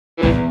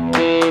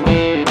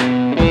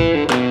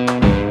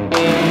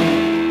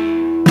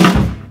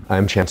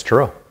I'm Chance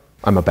Taureau.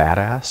 I'm a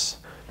badass.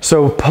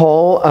 So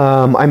Paul,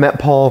 I met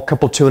Paul a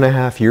couple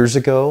 2.5 years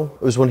ago.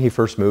 It was when he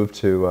first moved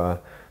to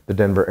the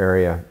Denver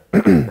area.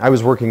 I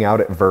was working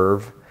out at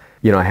Verve.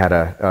 You know, I had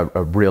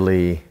a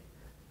really,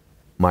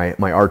 my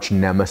arch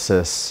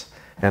nemesis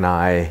and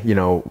I, you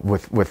know,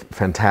 with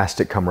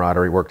fantastic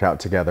camaraderie, worked out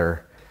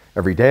together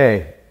every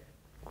day.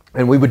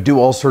 And we would do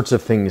all sorts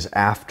of things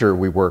after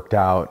we worked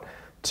out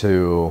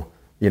to,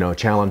 you know,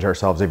 challenge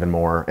ourselves even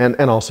more and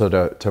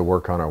also to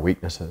work on our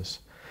weaknesses.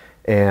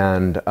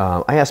 And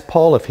I asked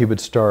Paul if he would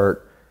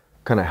start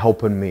kind of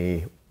helping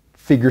me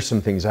figure some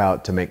things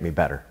out to make me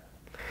better.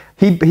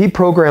 He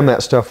programmed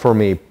that stuff for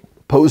me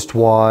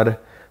post-WOD,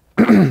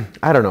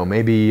 I don't know,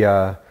 maybe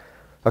a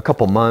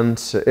couple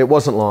months. It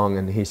wasn't long,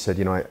 and he said,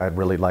 you know, I'd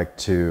really like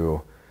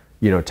to,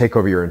 you know, take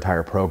over your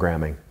entire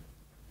programming.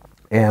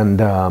 And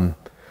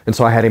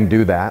so I had him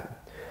do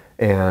that,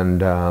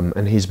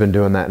 and he's been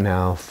doing that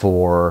now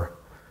for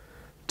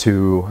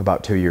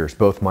about 2 years,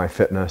 both my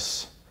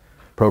fitness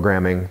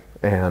programming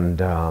and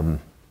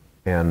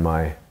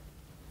my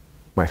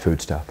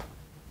food stuff.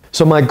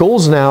 So my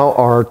goals now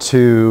are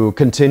to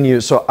continue.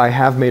 So I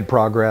have made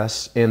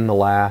progress in the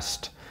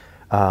last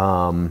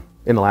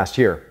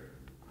year.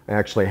 I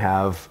actually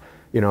have,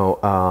 you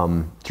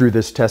know, through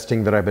this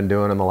testing that I've been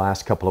doing in the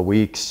last couple of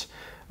weeks,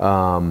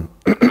 I'm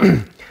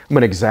going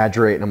to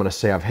exaggerate and I'm going to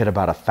say I've hit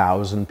about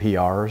 1,000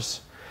 PRs,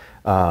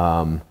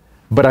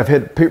 but I've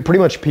hit pretty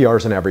much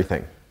PRs in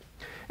everything.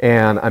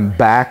 And I'm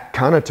back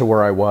kind of to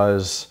where I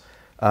was,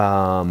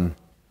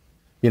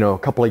 you know, a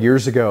couple of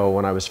years ago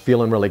when I was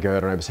feeling really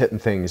good and I was hitting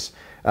things.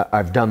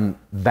 I've done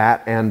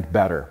that and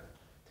better.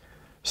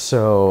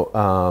 So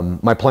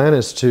my plan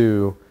is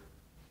to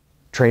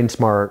train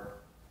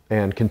smart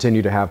and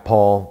continue to have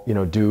Paul, you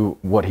know, do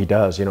what he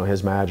does, you know,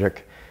 his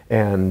magic,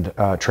 and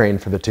train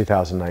for the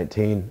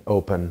 2019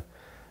 Open,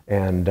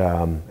 and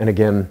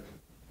again,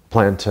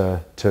 plan to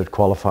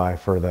qualify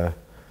for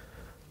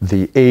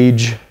the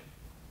age,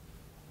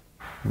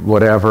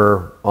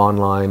 whatever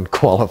online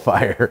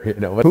qualifier, you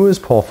know. Who is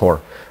Paul for?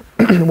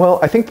 Well,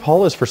 I think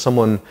Paul is for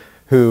someone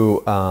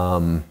who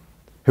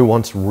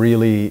wants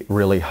really,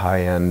 really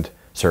high-end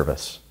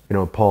service. You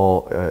know,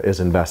 Paul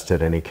is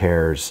invested and he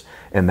cares,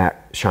 and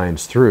that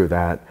shines through.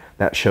 That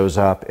shows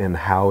up in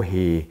how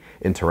he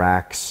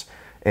interacts.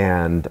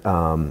 And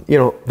you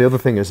know, the other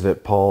thing is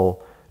that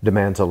Paul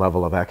demands a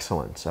level of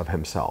excellence of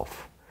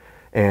himself,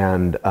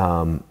 and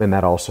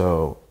that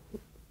also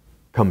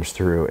comes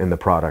through in the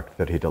product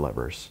that he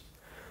delivers.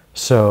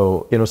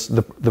 So, you know,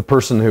 the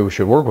person who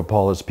should work with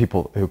Paul is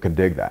people who can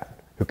dig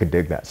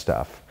that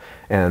stuff,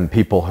 and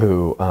people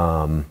who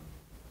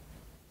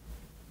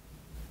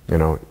you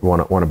know,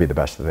 want to be the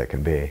best that they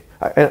can be.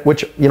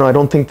 Which, you know, I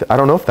don't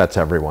know if that's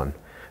everyone,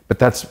 but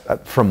that's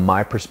from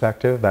my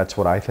perspective. That's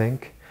what I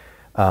think.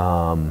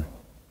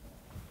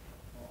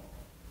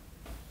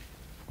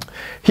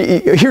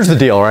 Here's the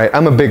deal, right?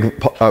 I'm a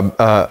big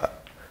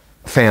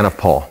fan of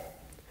Paul.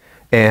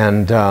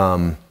 And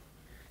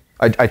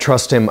I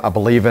trust him, I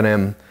believe in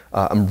him.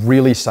 I'm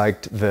really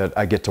psyched that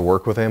I get to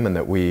work with him and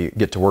that we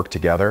get to work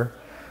together.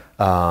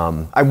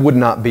 I would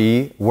not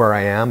be where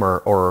I am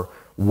or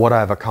what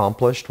I've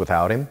accomplished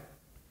without him.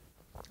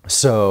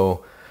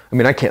 So, I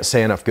mean, I can't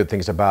say enough good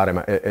things about him.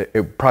 It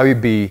would probably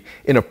be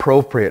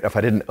inappropriate if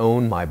I didn't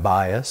own my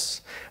bias,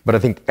 but I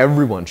think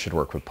everyone should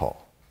work with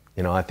Paul.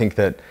 You know, I think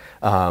that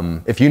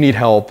if you need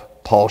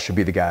help, Paul should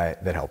be the guy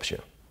that helps you.